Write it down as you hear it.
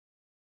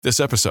This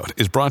episode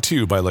is brought to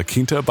you by La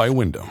Quinta by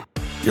Wyndham.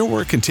 Your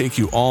work can take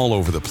you all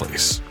over the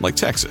place, like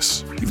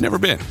Texas. You've never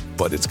been,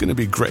 but it's going to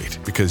be great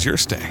because you're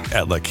staying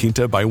at La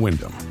Quinta by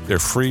Wyndham. Their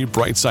free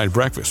Bright Side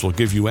breakfast will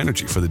give you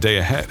energy for the day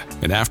ahead.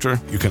 And after,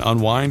 you can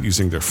unwind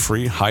using their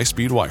free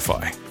high-speed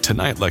Wi-Fi.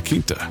 Tonight, La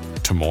Quinta.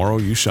 Tomorrow,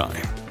 you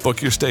shine.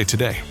 Book your stay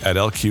today at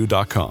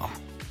LQ.com.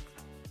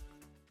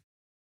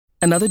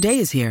 Another day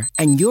is here,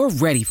 and you're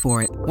ready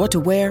for it. What to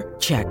wear?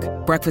 Check.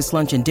 Breakfast,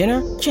 lunch, and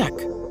dinner? Check.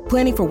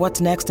 Planning for what's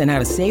next and how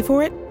to save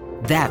for it?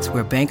 That's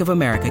where Bank of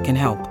America can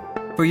help.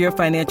 For your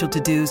financial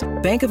to-dos,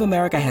 Bank of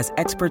America has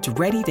experts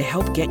ready to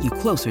help get you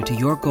closer to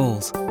your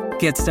goals.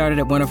 Get started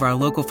at one of our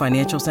local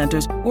financial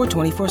centers or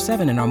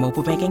 24/7 in our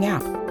mobile banking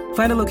app.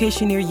 Find a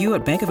location near you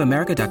at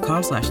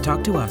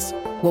bankofamerica.com/talktous.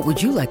 What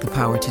would you like the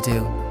power to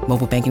do?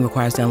 Mobile banking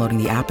requires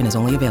downloading the app and is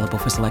only available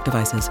for select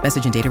devices.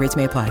 Message and data rates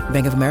may apply.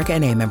 Bank of America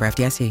N.A., member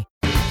FDIC.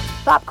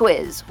 Pop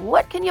quiz.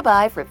 What can you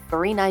buy for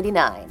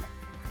 $3.99?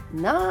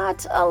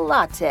 Not a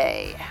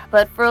latte,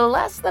 but for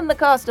less than the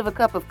cost of a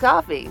cup of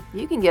coffee,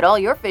 you can get all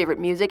your favorite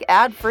music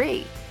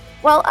ad-free.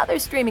 While other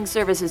streaming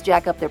services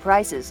jack up their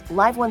prices,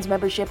 Live One's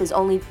membership is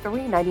only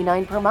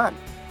 $3.99 per month,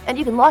 and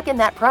you can lock in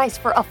that price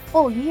for a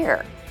full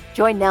year.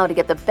 Join now to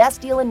get the best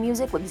deal in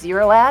music with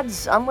 0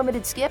 ads,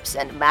 unlimited skips,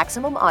 and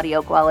maximum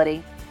audio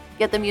quality.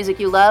 Get the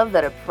music you love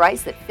at a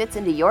price that fits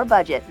into your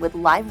budget with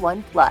Live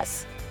One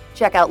Plus.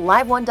 Check out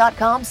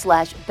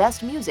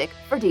liveone.com/bestmusic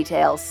for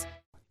details.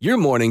 Your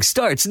morning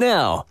starts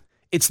now.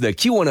 It's the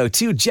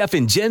Q102 Jeff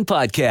and Jen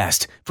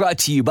podcast brought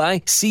to you by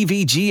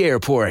CVG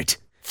Airport.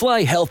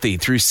 Fly healthy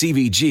through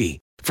CVG.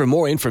 For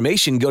more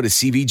information, go to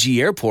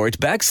CVG Airport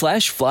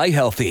 /fly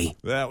healthy.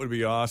 That would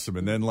be awesome.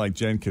 And then, like,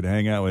 Jen could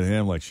hang out with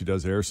him like she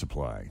does Air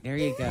Supply. There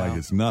you go. Like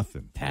it's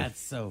nothing. That's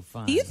so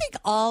fun. Do you think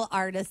all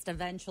artists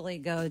eventually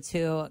go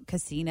to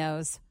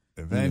casinos?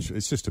 Eventually,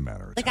 it's just a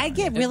matter of time. I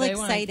get really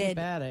excited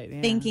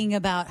yeah. thinking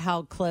about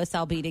how close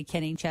I'll be to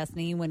Kenny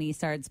Chesney when he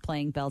starts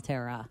playing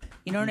Belterra.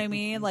 You know what I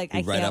mean? Like,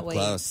 I can't wait.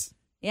 Close.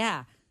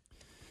 Yeah.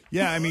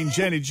 Yeah, I mean,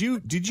 Jen,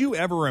 did you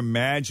ever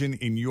imagine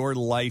in your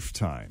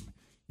lifetime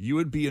you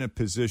would be in a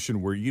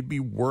position where you'd be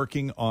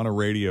working on a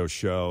radio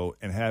show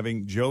and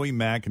having Joey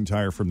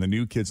McIntyre from the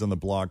New Kids on the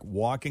Block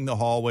walking the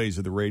hallways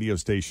of the radio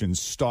station,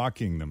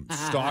 stalking them,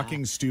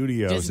 stalking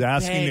studios, Just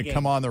asking begging. to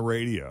come on the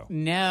radio?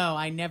 No,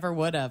 I never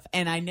would have.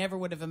 And I never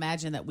would have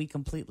imagined that we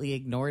completely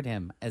ignored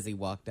him as he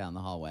walked down the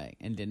hallway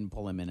and didn't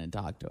pull him in and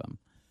talk to him.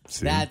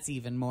 See? That's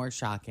even more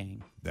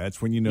shocking. That's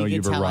when you know You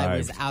you've could tell arrived. I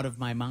was out of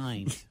my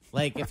mind.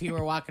 Like, if he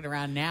were walking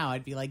around now,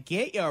 I'd be like,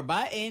 get your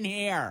butt in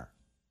here.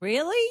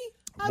 Really?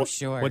 I'm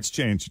sure. What's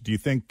changed? Do you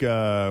think,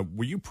 were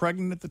you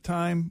pregnant at the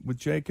time with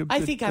Jacob?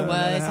 I think I was.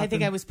 I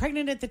think happened? I was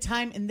pregnant at the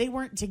time, and they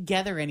weren't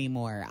together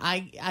anymore.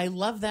 I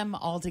love them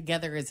all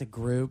together as a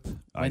group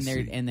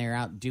when they're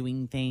out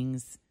doing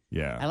things.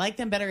 Yeah. I like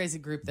them better as a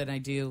group than I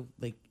do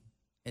like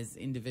as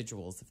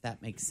individuals, if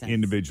that makes sense.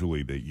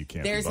 Individually, that you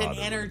can't. There's be an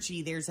bothered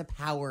energy, there's a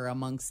power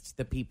amongst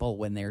the people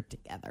when they're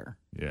together.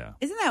 with. Yeah.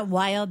 Isn't that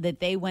wild that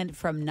they went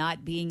from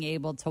not being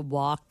able to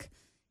walk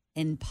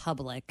in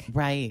public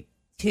Right.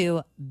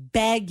 to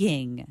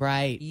begging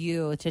Right.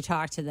 you to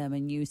talk to them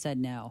and you said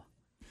no?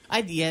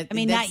 I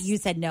mean, not you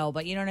said no,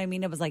 but you know what I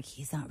mean? It was like,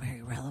 he's not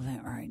very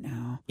relevant right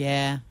now.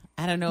 Yeah.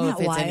 I don't know Isn't if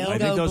it's that an ego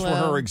wild? I think those were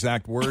blow. her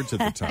exact words at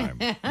the time.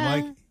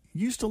 I'm like,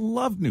 you used to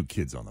love New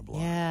Kids on the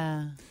Block.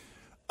 Yeah.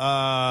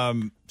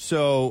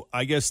 So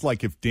I guess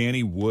like if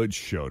Danny Wood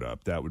showed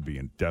up, that would be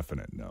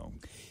indefinite no.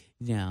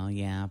 No,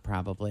 yeah,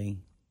 probably.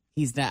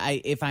 He's not.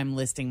 If I'm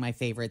listing my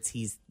favorites,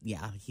 he's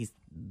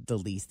the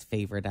least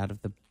favorite out of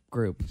the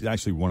group. He's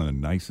actually one of the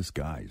nicest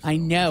guys. I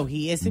know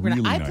he is super.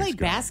 Really I nice played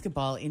guy.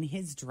 basketball in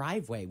his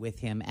driveway with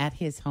him at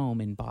his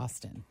home in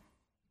Boston.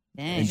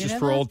 Dang. And just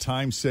for old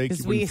time's sake,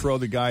 'Cause you wouldn't throw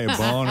the guy a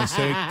bone and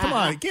say, "Come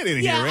on, get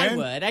in Yeah, here, man." I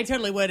would. I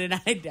totally would, and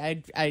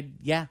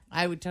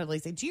I would totally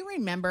say, "Do you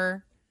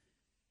remember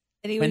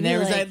And he when would be there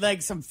was like,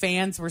 like some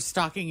fans were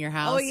stalking your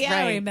house?" oh, yeah,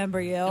 right? I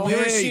remember you. We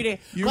were shooting.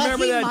 You Well,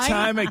 remember he that might-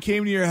 time I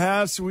came to your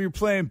house and we were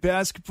playing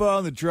basketball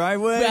in the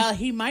driveway? Well,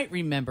 he might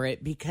remember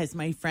it because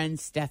my friend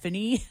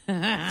Stephanie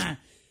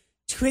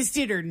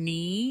twisted her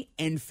knee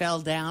and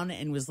fell down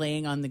and was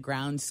laying on the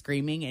ground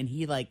screaming. And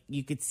he, like,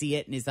 you could see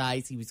it in his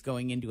eyes. He was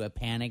going into a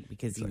panic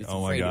because he was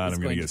oh my afraid God, it was I'm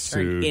gonna going get to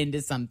turn sued.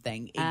 into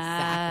something.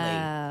 Exactly.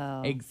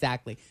 Oh.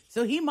 Exactly.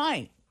 So he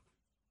might.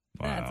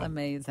 That's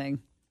amazing.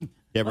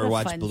 You ever What a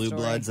watch fun Blue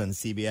story. Bloods on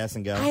CBS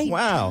and go, I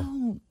wow,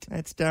 don't.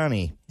 that's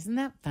Donnie. Isn't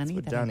that funny? That's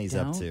what that I Donnie's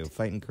up don't? to,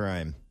 fighting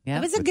crime. Yeah.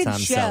 It was a With good Tom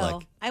show.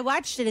 Selleck. I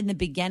watched it in the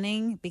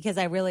beginning because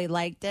I really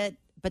liked it.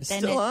 But It's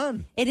then still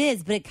on. It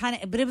is, but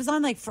it was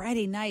on like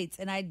Friday nights,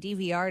 and I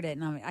DVR'd it,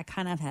 and I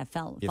kind of have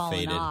fallen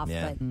faded, off.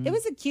 yeah. But it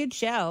was a cute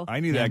show. I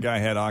knew that guy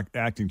had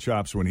acting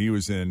chops when he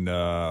was in,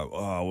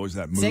 what was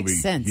that movie? Sixth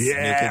Sense. New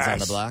Yes. Kids on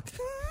the Block.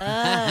 Oh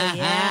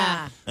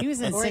yeah, He was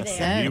in Or Sixth there.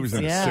 Sense. He was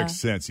in yeah. Sixth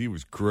Sense. He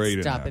was great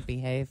in Stop that. it,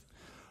 behave.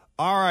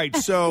 All right,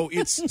 so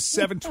it's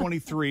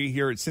 7:23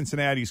 here at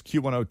Cincinnati's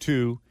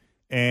Q102,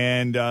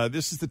 and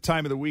this is the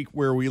time of the week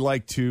where we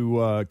like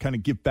to kind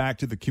of give back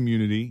to the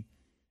community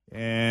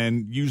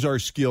and use our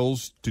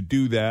skills to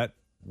do that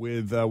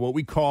with what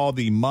we call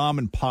the Mom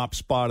and Pop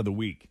Spot of the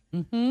Week.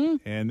 Mm-hmm.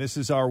 And this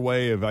is our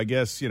way of, I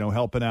guess,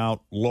 helping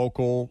out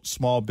local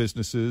small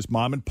businesses,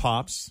 mom and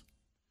pops,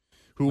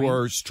 who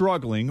are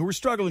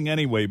struggling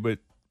anyway, but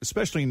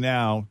especially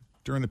now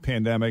during the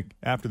pandemic,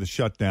 after the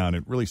shutdown,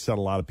 it really set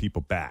a lot of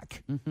people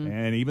back. Mm-hmm.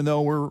 And even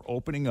though we're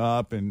opening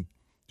up and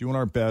doing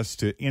our best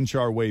to inch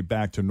our way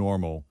back to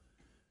normal,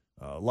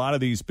 a lot of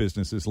these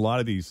businesses, a lot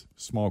of these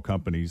small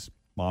companies,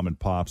 mom and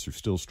pops, are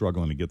still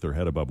struggling to get their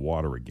head above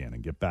water again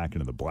and get back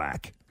into the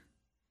black.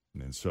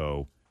 And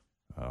so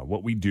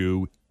what we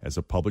do as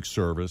a public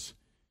service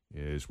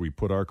is we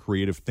put our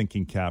creative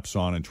thinking caps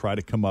on and try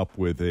to come up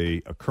with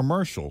a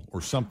commercial or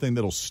something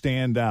that'll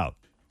stand out.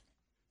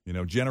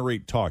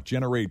 Generate talk,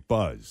 generate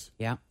buzz.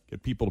 Yeah.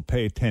 Get people to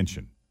pay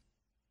attention.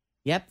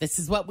 Yep, this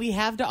is what we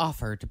have to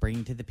offer to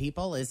bring to the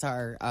people is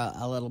our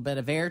a little bit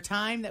of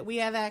airtime that we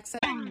have access.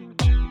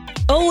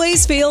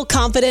 Always feel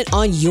confident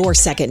on your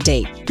second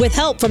date. With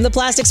help from the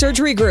Plastic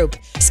Surgery Group.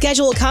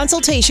 Schedule a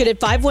consultation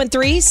at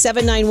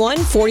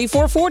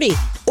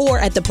 513-791-4440 or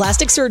at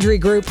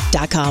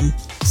theplasticsurgerygroup.com.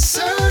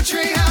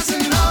 Surgery has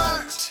an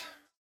art.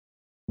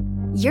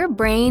 Your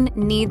brain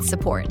needs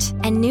support,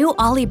 and new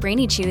Ollie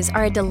Brainy Chews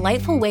are a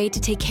delightful way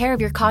to take care of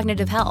your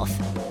cognitive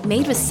health.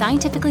 Made with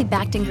scientifically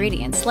backed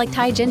ingredients like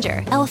Thai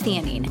ginger,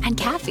 L-theanine, and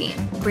caffeine,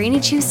 Brainy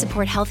Chews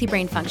support healthy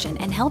brain function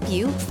and help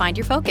you find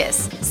your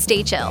focus,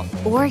 stay chill,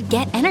 or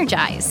get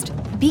energized.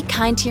 Be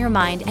kind to your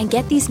mind and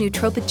get these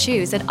nootropic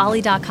chews at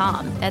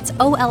ollie.com. That's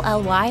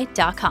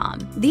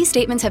OLLY.com. These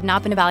statements have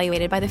not been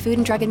evaluated by the Food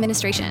and Drug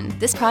Administration.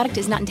 This product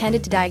is not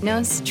intended to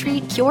diagnose,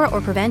 treat, cure, or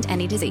prevent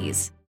any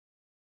disease.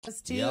 Us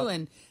too,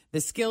 and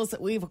the skills that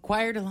we've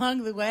acquired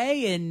along the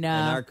way, and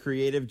our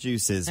creative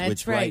juices,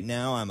 which right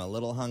now I'm a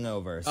little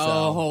hungover.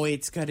 So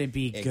it's going to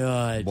be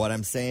good. What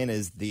I'm saying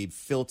is the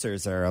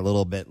filters are a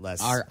little bit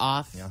less. Are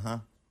off.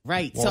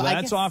 Right. Well, so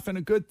that's often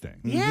a good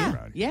thing. Yeah.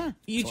 Right. Yeah.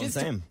 You just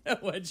don't know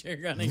what you're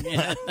going to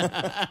get.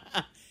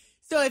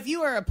 So if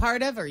you are a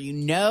part of or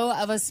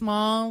of a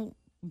small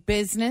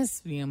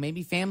business,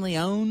 maybe family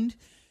owned,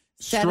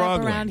 set up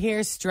around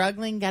here,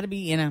 struggling, got to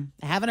be,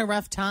 having a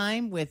rough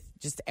time with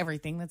just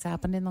everything that's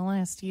happened in the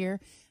last year.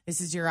 This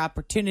is your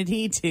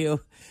opportunity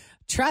to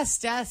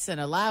trust us and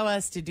allow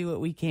us to do what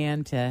we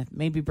can to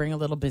maybe bring a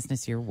little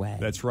business your way.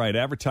 That's right.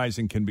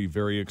 Advertising can be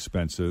very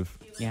expensive.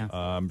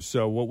 Yeah.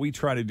 So what we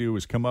try to do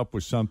is come up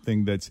with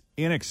something that's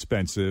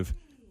inexpensive,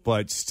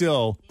 but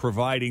still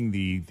providing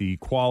the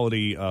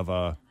quality of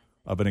an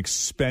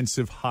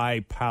expensive,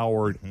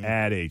 high-powered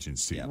ad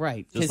agency. Yeah.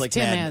 Right. Just like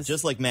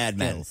Mad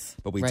Men,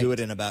 but we do it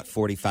in about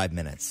 45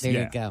 minutes. There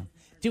you go.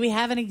 Do we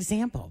have an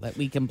example that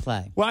we can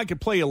play? Well, I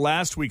could play you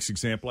last week's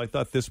example. I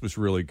thought this was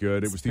really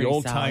good. It was the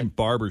Old Time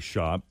Barber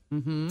Shop.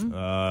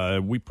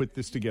 Mm-hmm. We put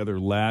this together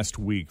last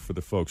week for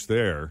the folks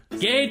there.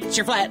 Get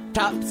your flat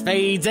tops,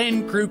 fades,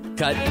 and crew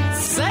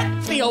cuts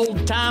at the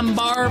Old Time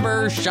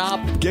Barber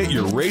Shop. Get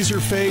your razor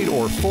fade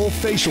or full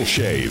facial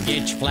shave.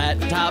 Get your flat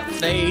top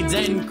fades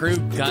and crew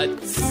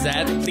cuts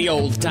at the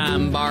Old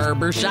Time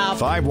Barber Shop.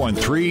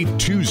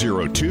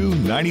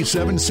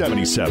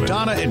 513-202-9777.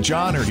 Donna and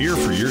John are here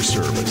for your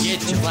service.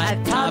 Get your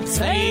flat tops,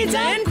 fades,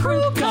 and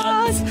crew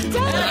cuts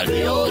at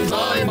the Old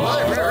Time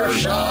Barber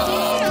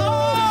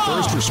Shop.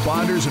 First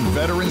responders and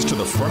veterans to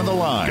the front of the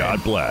line.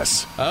 God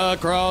bless.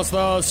 Across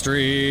the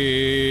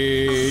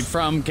street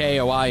from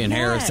KOI in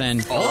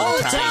Harrison.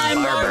 Old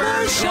Time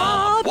Barber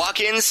Shop.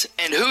 Walk-ins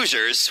and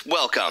Hoosiers,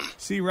 welcome.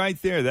 See,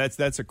 right there,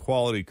 that's a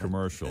quality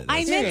commercial.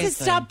 I meant to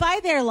stop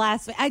by there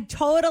last week. I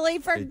totally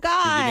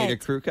forgot. Did you need a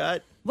crew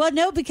cut? Well,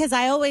 no, because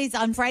I always,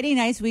 on Friday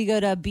nights, we go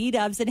to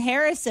B-Dubs in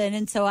Harrison,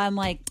 and so I'm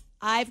like,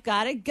 I've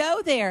got to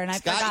go there, and I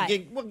forgot.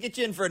 We'll get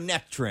you in for a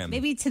neck trim.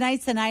 Maybe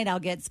tonight's the night I'll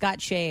get Scott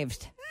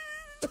shaved.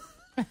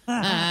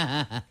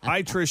 Hi,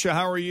 Tricia.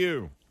 How are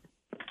you?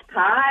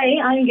 Hi,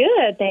 I'm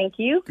good. Thank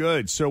you.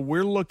 Good. So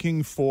we're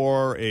looking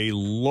for a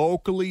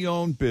locally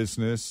owned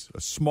business,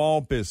 a small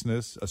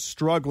business, a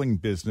struggling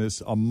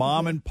business, a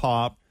mom and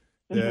pop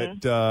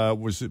that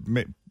was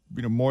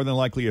more than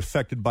likely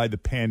affected by the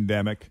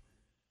pandemic,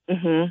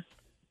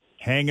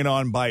 hanging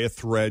on by a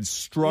thread,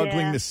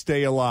 struggling to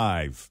stay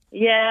alive.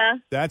 Yeah.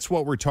 That's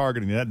what we're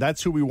targeting.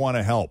 That's who we want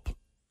to help.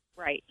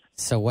 Right.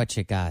 So what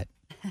you got?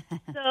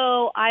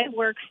 So I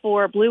work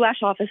for Blue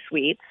Ash Office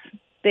Suites.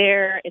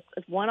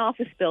 It's one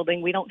office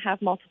building. We don't have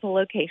multiple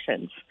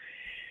locations.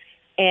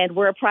 And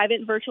we're a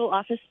private virtual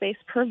office space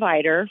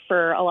provider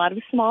for a lot of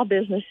small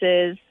businesses,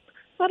 a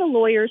lot of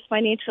lawyers,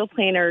 financial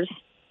planners.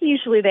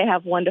 Usually they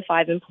have 1 to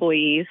 5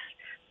 employees,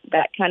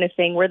 that kind of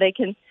thing, where they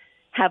can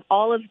have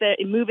all of the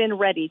move-in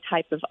ready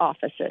type of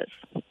offices.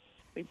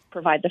 We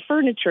provide the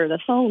furniture, the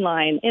phone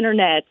line,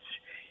 internet,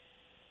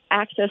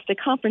 access to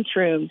conference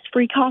rooms,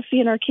 free coffee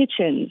in our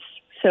kitchens.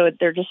 So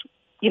they're just,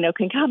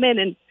 can come in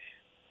and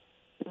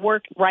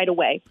work right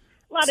away.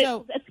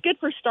 It's good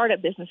for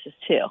startup businesses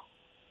too.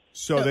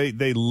 So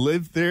they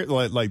live there,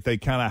 like they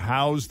kind of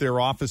house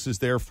their offices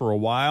there for a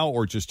while,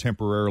 or just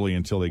temporarily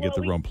until they get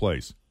their own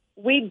place?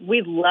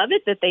 we love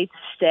it that they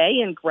stay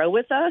and grow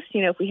with us,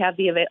 if we have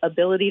the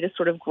ability to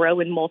sort of grow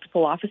in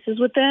multiple offices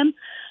with them.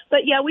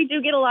 But, yeah, we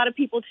do get a lot of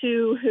people,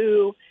 too,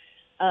 who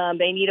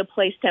they need a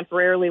place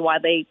temporarily while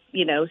they,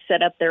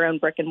 set up their own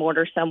brick and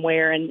mortar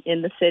somewhere in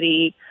the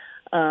city,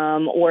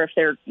 or if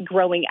they're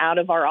growing out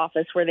of our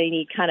office where they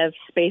need kind of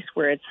space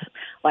where it's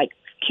like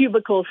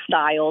cubicle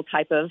style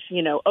type of,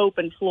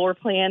 open floor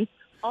plan.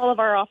 All of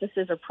our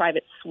offices are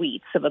private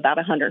suites of about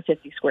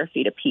 150 square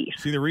feet apiece.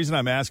 See, the reason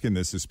I'm asking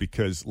this is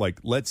because,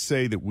 let's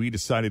say that we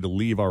decided to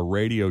leave our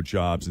radio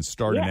jobs and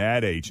start an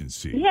ad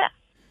agency. Yeah,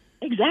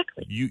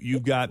 exactly.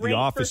 You've got the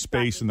office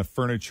space and the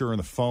furniture and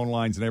the phone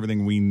lines and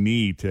everything we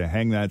need to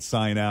hang that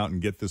sign out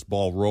and get this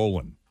ball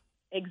rolling.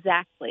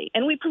 Exactly.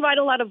 And we provide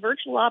a lot of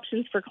virtual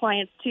options for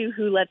clients, too,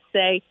 who, let's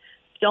say,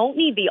 don't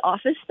need the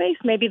office space.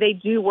 Maybe they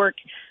do work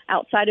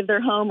outside of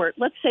their home, or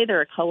let's say they're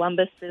a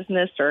Columbus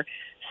business or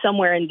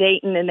somewhere in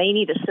Dayton and they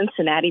need a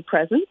Cincinnati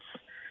presence.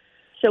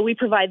 So we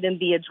provide them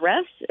the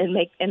address and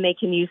they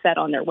can use that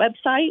on their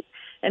website.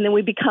 And then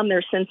we become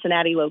their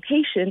Cincinnati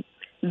location.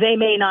 They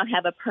may not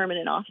have a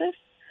permanent office,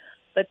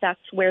 but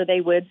that's where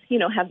they would,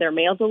 have their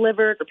mail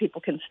delivered, or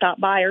people can stop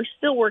by or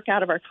still work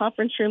out of our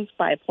conference rooms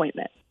by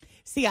appointment.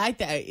 See,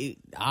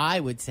 I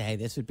would say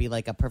this would be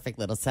like a perfect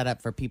little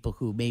setup for people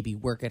who maybe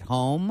work at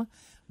home,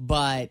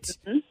 but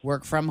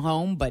work from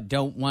home, but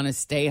don't want to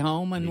stay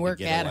home and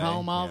work at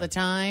home all the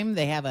time.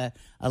 They have a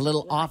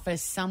little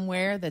office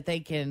somewhere that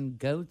they can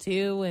go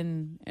to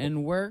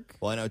and work.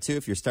 Well, I know, too,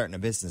 if you're starting a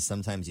business,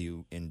 sometimes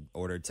in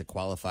order to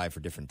qualify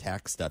for different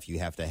tax stuff, you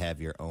have to have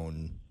your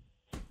own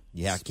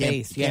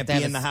space. You can't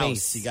be in the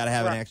house. You got to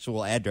have an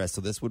actual address,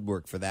 so this would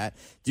work for that.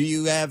 Do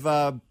you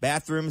have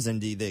bathrooms,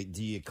 and do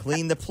you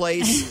clean the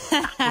place?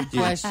 Good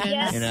question.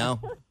 Yes.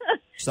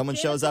 Someone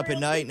shows up at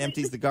night and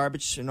empties the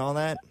garbage and all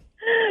that?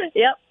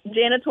 Yep,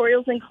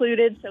 janitorial's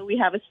included, so we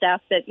have a staff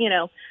that,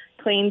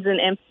 cleans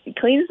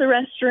the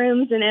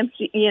restrooms and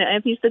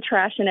empties the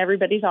trash in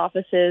everybody's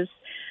offices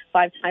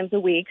 5 times a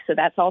week, so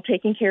that's all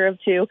taken care of,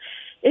 too.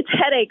 It's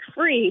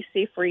headache-free,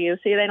 for you.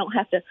 So they don't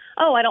have to,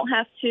 I don't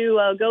have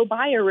to go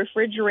buy a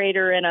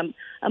refrigerator and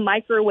a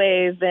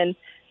microwave and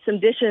some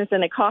dishes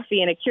and a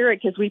coffee and a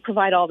Keurig, because we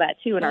provide all that,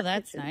 too, in our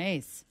that's kitchen.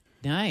 nice.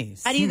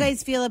 Nice. How do you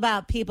guys feel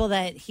about people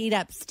that heat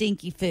up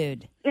stinky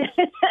food?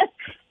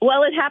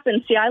 Well, it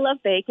happens. See, I love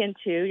bacon,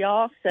 too,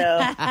 y'all. So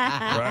Right.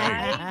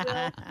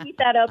 I will heat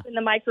that up in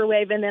the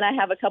microwave, and then I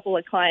have a couple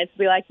of clients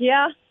be like,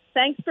 yeah,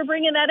 thanks for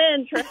bringing that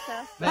in,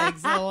 Trisha.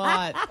 Thanks a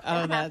lot.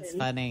 Oh, that's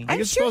funny.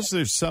 I suppose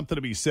there's something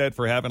to be said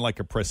for having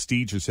a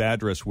prestigious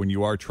address when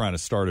you are trying to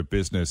start a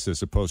business,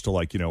 as opposed to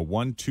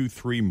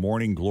 123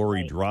 Morning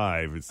Glory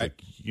Drive. It's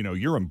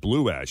you're in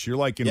Blue Ash. You're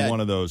in one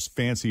of those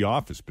fancy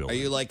office buildings.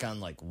 Are you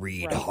on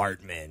Reed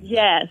Hartman?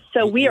 Yes.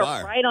 So we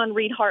are right on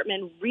Reed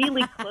Hartman,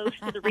 really close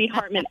to the Reed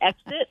Hartman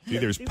exit. See,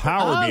 there's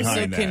power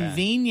behind that.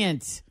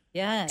 Convenient.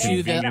 Yeah.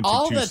 To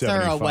all the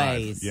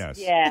thoroughways. Yes.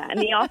 Yeah, and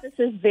the office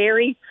is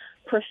very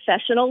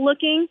professional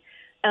looking.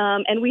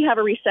 And we have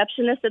a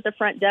receptionist at the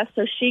front desk,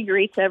 so she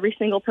greets every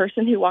single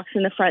person who walks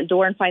in the front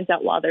door and finds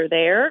out why they're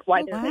there.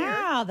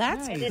 Wow,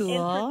 that's and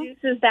cool. And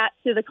introduces that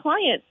to the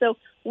client. So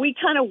we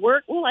kind of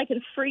work. We're like a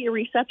free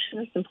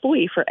receptionist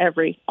employee for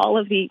all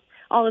of the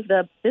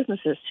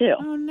businesses too.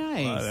 Oh,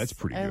 nice. That's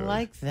pretty good. I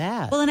like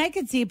that. Well, and I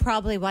could see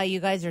probably why you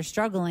guys are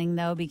struggling,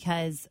 though,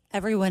 because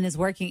everyone is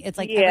working. It's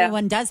like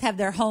everyone does have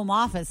their home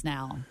office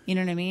now. You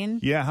know what I mean?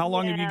 Yeah. How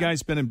long have you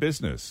guys been in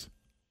business?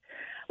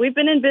 We've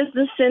been in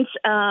business since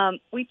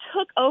we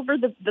took over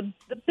the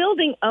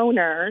building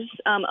owners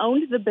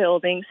owned the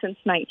building since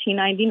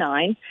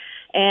 1999,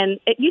 and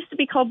it used to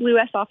be called Blue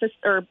Ash Office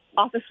or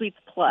Office Suites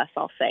Plus,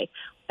 I'll say.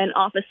 And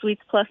Office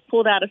Suites Plus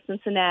pulled out of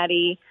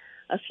Cincinnati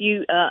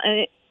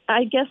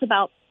I guess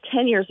about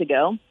 10 years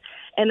ago,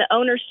 and the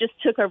owners just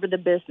took over the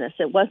business.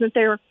 It wasn't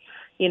their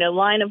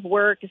line of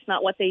work. It's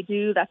not what they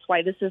do. That's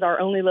why this is our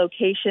only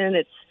location.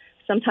 It's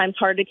sometimes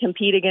hard to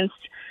compete against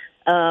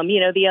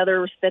the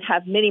others that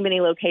have many,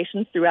 many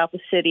locations throughout the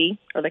city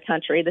or the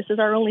country. This is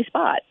our only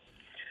spot.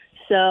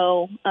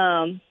 So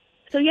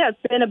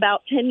it's been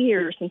about 10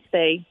 years since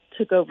they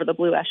took over the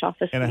Blue Ash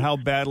office. And how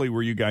badly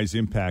were you guys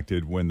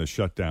impacted when the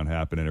shutdown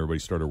happened and everybody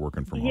started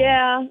working from home?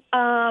 Yeah,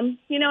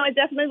 I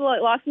definitely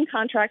lost some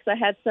contracts. I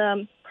had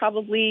some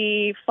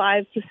probably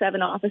 5 to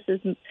 7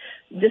 offices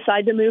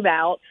decide to move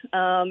out,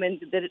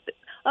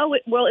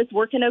 it's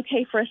working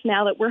okay for us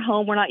now that we're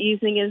home. We're not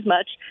using it as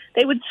much.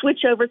 They would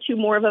switch over to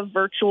more of a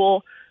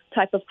virtual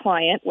type of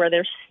client where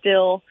they're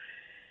still,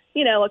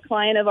 a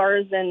client of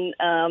ours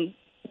and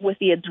with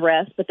the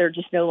address, but they're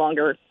just no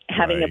longer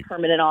having a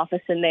permanent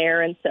office in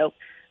there. And so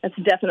that's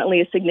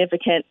definitely a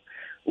significant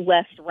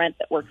less rent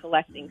that we're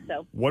collecting.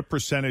 So, what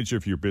percentage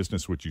of your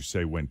business would you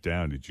say went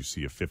down? Did you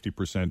see a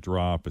 50%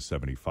 drop, a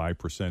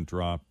 75%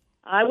 drop?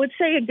 I would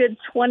say a good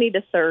 20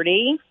 to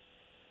 30.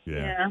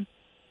 Yeah.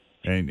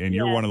 And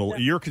you're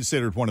you're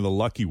considered one of the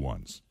lucky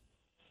ones.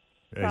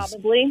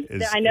 Probably.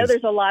 I know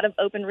there's a lot of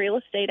open real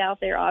estate out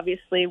there,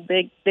 obviously,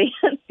 big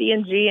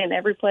C&G and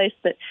every place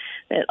that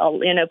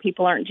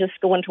people aren't just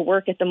going to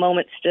work at the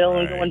moment still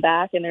and going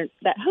back. And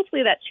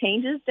hopefully that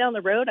changes down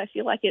the road. I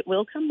feel like it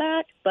will come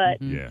back, but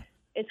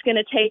it's going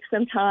to take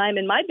some time.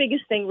 And my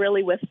biggest thing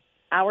really with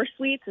our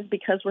suites is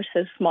because we're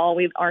so small,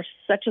 we are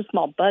such a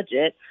small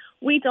budget,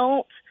 we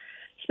don't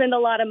spend a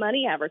lot of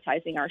money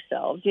advertising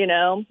ourselves,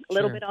 a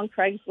little bit on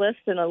Craigslist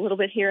and a little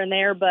bit here and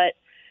there, but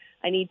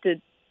I need to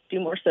do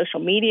more social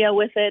media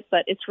with it.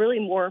 But it's really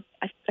more,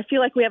 I feel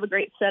like we have a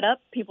great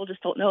setup. People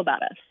just don't know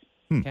about us.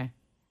 Okay.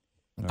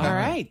 All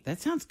right.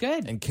 That sounds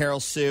good. And Carol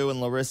Sue and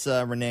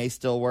Larissa Renee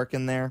still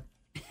working there?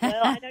 Well,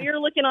 I know you're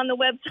looking on the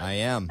website. I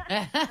am.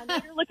 I know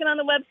you're looking on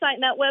the website,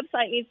 and that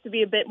website needs to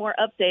be a bit more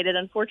updated.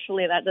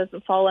 Unfortunately, that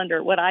doesn't fall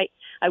under what I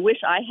wish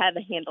I had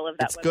the handle of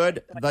that. It's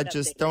good, but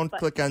just don't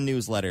click on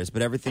newsletters.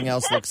 But everything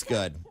else looks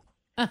good.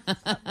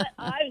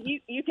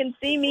 You can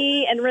see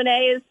me, and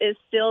Renee is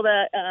still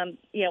the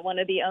one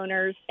of the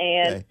owners,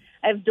 and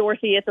I have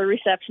Dorothy at the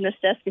receptionist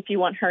desk if you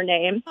want her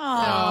name.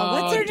 Oh,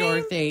 what's her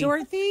Dorothy. name?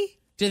 Dorothy?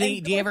 Do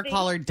you ever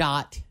call her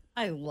Dot?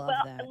 I love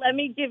that. Let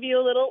me give you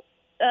a little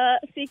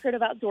secret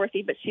about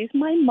Dorothy, but she's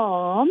my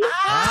mom.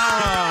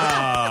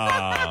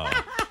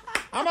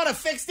 I'm on a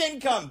fixed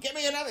income. Give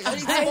me another. I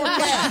need some more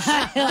cash.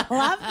 I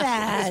love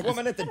that. This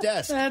woman at the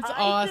desk. That's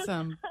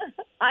awesome.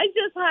 I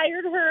just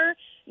hired her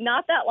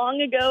not that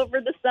long ago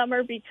over the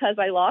summer because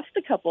I lost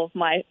a couple of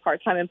my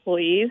part-time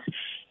employees,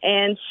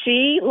 and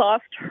she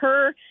lost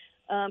her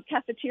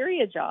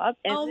cafeteria job.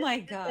 And oh, my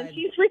God. And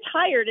she's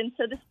retired, and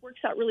so this works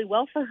out really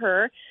well for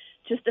her,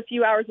 just a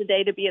few hours a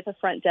day to be at the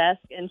front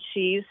desk, and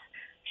she's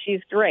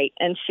great,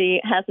 and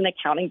she has an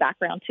accounting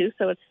background too,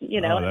 so it's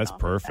that's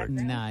perfect.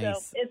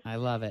 Nice. So I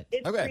love it.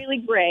 It's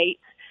really great.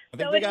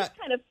 So it's just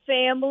kind of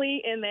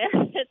family in there.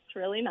 It's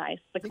really nice.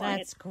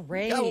 That's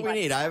great. Got what we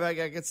need. I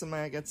got some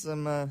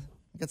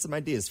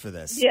ideas for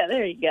this. Yeah,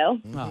 there you go.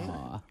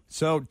 Aww.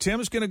 So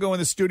Tim's going to go in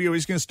the studio.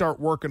 He's going to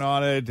start working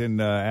on it and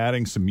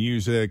adding some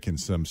music and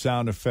some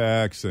sound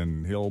effects,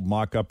 and he'll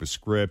mock up a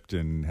script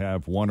and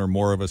have one or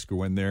more of us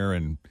go in there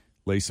and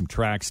lay some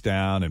tracks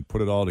down and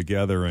put it all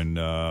together, and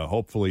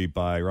hopefully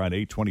by around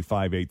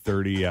 8:25,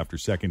 8:30, after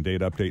second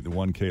date update, the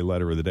 1K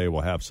letter of the day,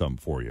 we'll have something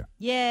for you.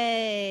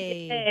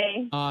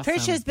 Yay. Awesome.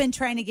 Trisha's been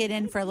trying to get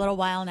in for a little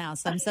while now,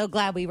 so I'm so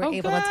glad we were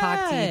able to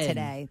talk to you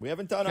today. We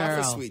haven't done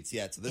office suites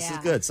yet, so this is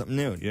good. Something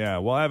new. Yeah,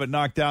 we'll have it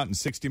knocked out in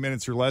 60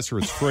 minutes or less, or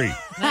it's free. Or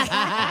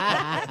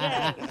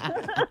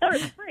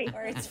it's free.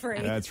 Or it's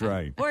free. That's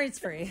right. Or it's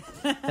free.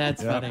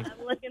 That's funny.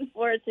 I'm looking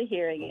forward to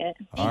hearing it.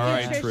 All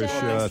right,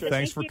 Trisha.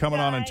 Thanks for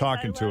coming on and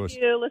talking to us.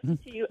 I listen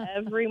to you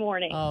every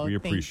morning. Oh, we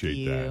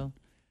appreciate that.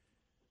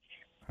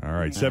 All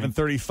right,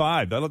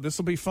 7:35. This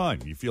will be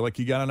fun. You feel like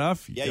you got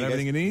enough? You got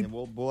everything you need?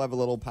 We'll have a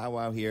little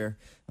powwow here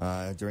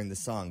during the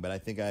song, but I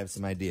think I have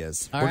some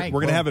ideas. All right,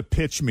 we're going to have a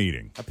pitch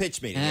meeting. A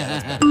pitch meeting,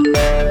 yeah, that's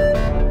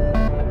better.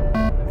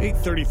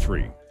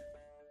 8:33.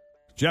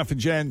 Jeff and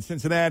Jen,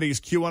 Cincinnati's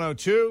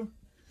Q102.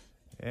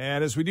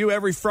 And as we do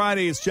every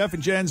Friday, it's Jeff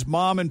and Jen's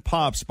Mom and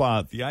Pop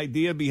Spot. The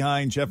idea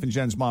behind Jeff and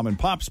Jen's Mom and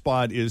Pop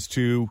Spot is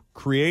to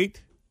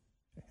create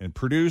and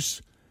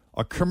produce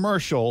a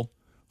commercial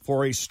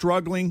for a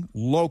struggling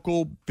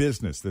local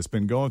business that's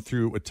been going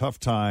through a tough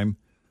time,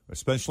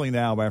 especially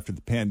now after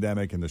the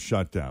pandemic and the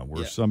shutdown,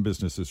 where some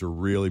businesses have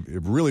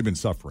really been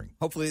suffering.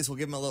 Hopefully this will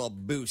give them a little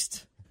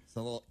boost. It's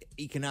a little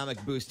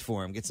economic boost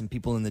for them, get some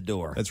people in the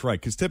door. That's right,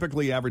 because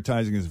typically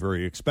advertising is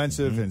very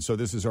expensive, and so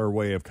this is our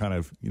way of kind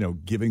of,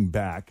 giving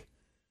back.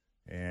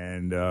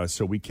 And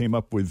so we came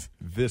up with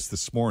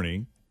this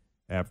morning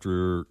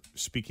after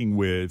speaking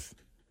with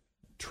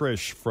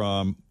Trish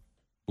from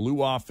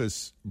Blue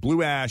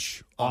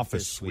Ash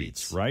Office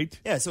Suites, right?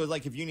 Yeah, so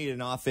like if you need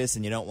an office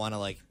and you don't want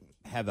to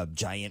have a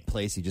giant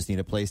place, you just need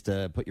a place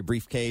to put your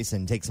briefcase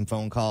and take some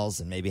phone calls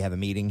and maybe have a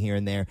meeting here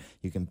and there,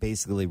 you can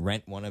basically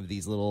rent one of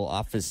these little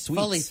office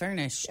suites. Fully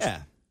furnished.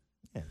 Yeah.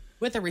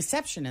 With a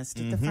receptionist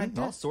at the front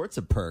desk. All sorts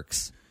of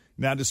perks.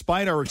 Now,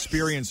 despite our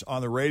experience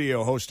on the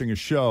radio hosting a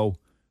show,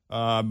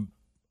 I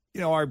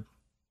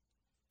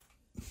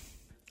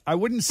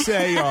wouldn't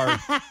say our...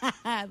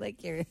 I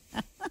like your...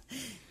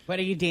 What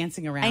are you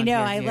dancing around? I know.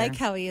 Here, I dear? like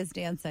how he is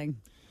dancing.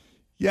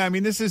 Yeah, I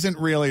mean, this isn't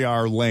really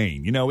our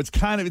lane.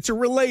 It's a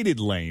related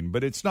lane,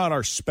 but it's not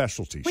our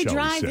specialty. We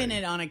drive in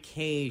it on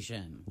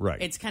occasion.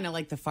 Right. It's kind of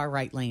like the far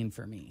right lane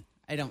for me.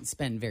 I don't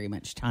spend very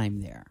much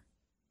time there.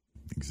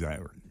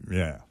 Exactly.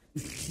 Yeah.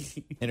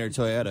 In her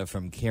Toyota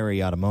from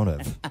Carey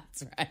Automotive.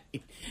 That's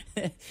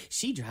right.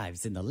 She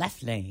drives in the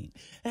left lane.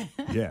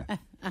 Yeah.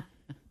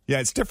 Yeah,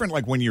 it's different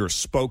like when you're a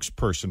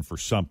spokesperson for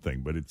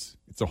something, but it's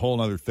a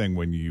whole other thing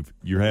when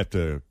you have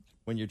to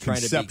when you're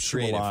trying to be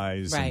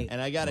creative. Right.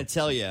 And I got to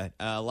tell you,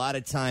 a lot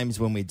of times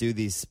when we do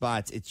these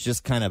spots, it's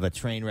just kind of a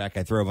train wreck.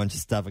 I throw a bunch of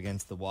stuff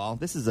against the wall.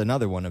 This is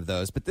another one of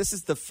those, but this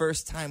is the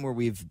first time where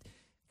we've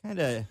kind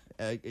of,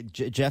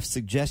 Jeff's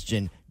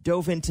suggestion,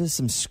 dove into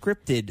some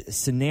scripted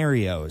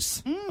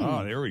scenarios.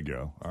 Oh, there we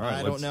go. All right.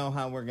 I don't know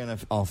how we're going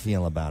to all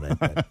feel about it.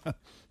 But.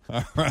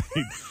 All right.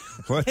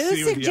 Let's Whose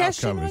see what the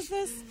suggestion outcome was is.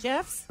 this?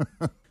 Jeff's?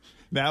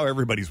 Now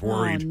everybody's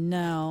worried. Oh,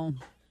 no.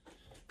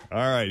 All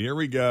right, here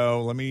we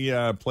go. Let me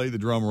play the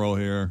drum roll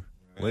here.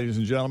 Ladies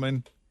and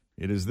gentlemen,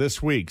 it is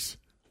this week's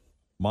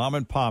Mom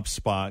and Pop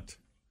spot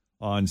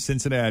on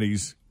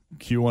Cincinnati's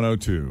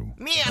Q102.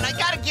 Man, I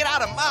gotta get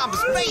out of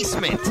Mom's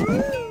basement.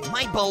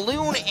 My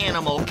balloon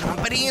animal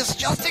company is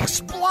just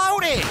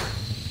exploding.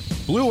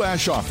 Blue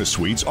Ash Office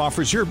Suites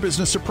offers your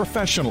business a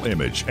professional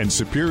image and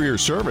superior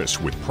service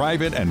with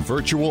private and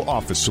virtual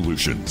office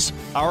solutions.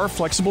 Our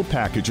flexible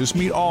packages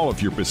meet all of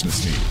your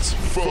business needs.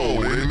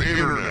 Phone and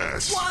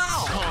internet.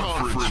 Wow.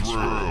 Conference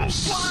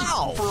rooms.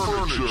 Wow.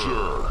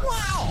 Furniture.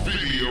 Wow.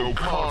 Video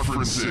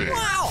conferencing.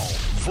 Wow.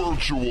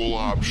 Virtual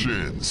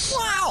options.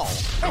 Wow.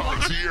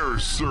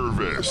 Concierge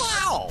service.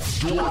 Wow.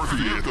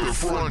 Dorothy at the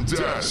front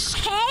desk.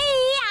 Hey,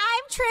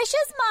 I'm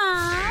Trisha's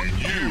mom. And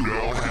you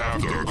don't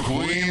have to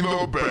clean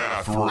the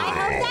bathroom. I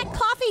hope that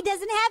coffee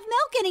doesn't have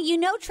milk in it. You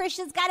know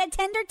Trisha's got a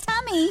tender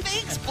tummy.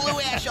 Thanks, Blue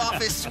Ash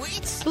Office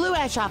Suites. Blue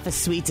Ash Office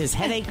Suites is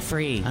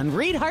headache-free on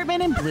Reed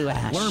Hardman and Blue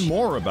Ash. Learn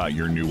more about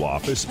your new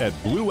office at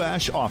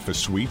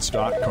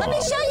blueashofficesuites.com. Let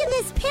me show you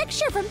this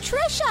picture from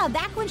Trisha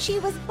back when she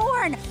was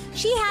born.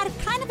 She had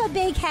kind of a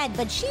big head,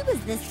 but she was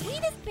the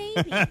sweetest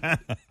baby.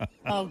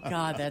 Oh,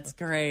 God, that's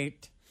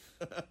great.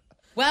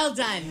 Well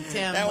done,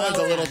 Tim. That one's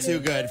a little too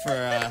good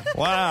for...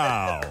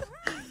 Wow.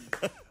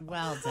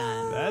 Well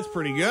done. That's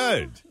pretty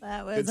good.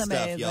 That was Good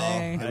stuff, amazing.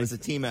 y'all. It was a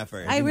team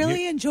effort. I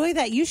really enjoy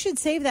that. You should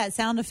save that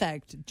sound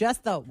effect.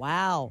 Just the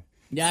wow.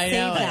 Yeah, I Save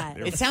know. that.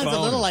 It sounds a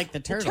little like the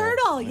The turtle.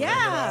 turtle,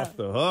 yeah. Off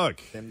the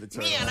hook. Man,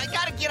 I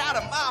gotta get out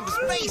of Mom's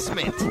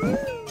basement.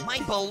 My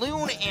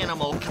balloon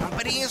animal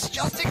company is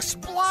just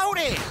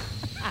exploding.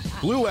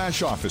 Blue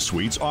Ash Office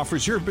Suites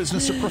offers your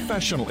business a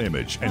professional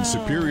image and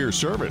superior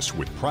service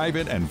with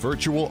private and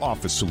virtual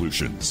office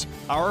solutions.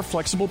 Our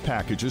flexible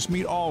packages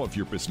meet all of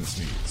your business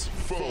needs.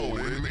 Phone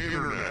and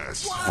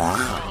internet.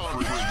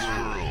 Conference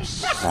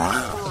rooms.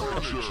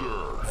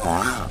 Furniture.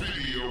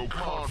 Video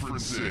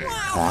conferencing.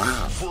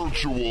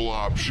 Virtual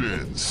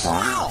options.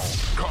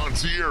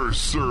 Concierge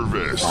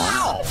service.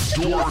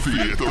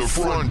 Dorothy at the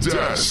front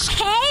desk.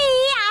 Hey,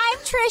 I'm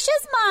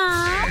Trisha's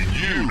mom. And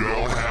you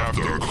don't have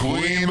to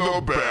clean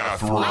the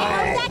bathroom.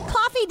 I hope that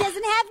coffee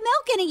doesn't have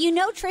milk in it. You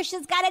know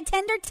Trisha's got a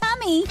tender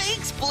tummy.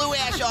 Thanks, Blue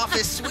Ash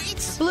Office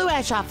Suites. Blue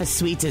Ash Office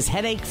Suites is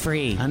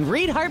headache-free on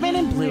Reed Hardman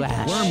and Blue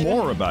Ash. Learn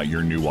more about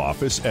your new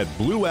office at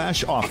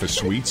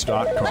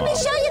blueashofficesuites.com. Let me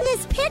show you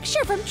this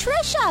picture from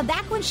Trisha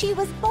back when she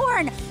was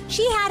born.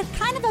 She had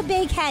kind of a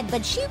big head,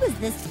 but she was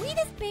the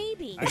sweetest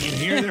baby. I can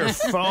hear their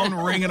phone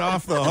ringing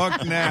off the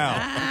hook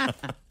now.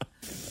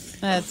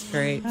 That's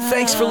great.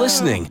 Thanks for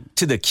listening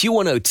to the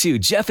Q102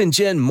 Jeff and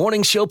Jen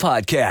Morning Show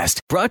podcast,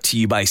 brought to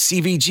you by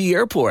CVG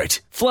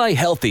Airport. Fly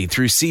healthy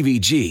through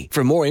CVG.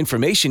 For more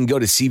information, go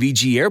to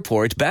CVG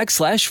Airport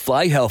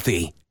 /fly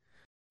healthy.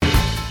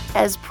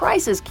 As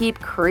prices keep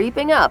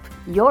creeping up,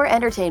 your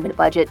entertainment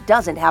budget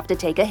doesn't have to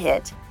take a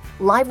hit.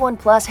 Live One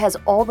Plus has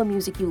all the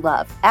music you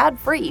love,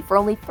 ad-free for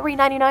only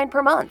 $3.99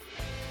 per month.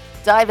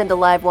 Dive into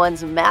Live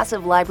One's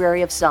massive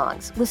library of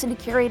songs, listen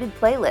to curated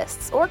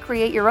playlists, or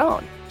create your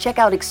own. Check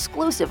out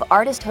exclusive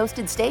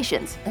artist-hosted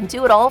stations and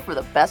do it all for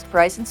the best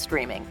price in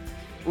streaming.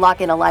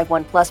 Lock in a Live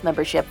One Plus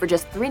membership for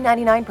just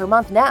 $3.99 per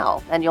month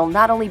now, and you'll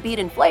not only beat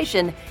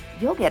inflation,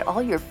 you'll get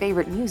all your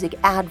favorite music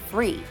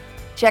ad-free.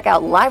 Check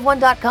out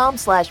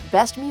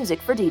liveone.com/bestmusic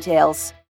for details.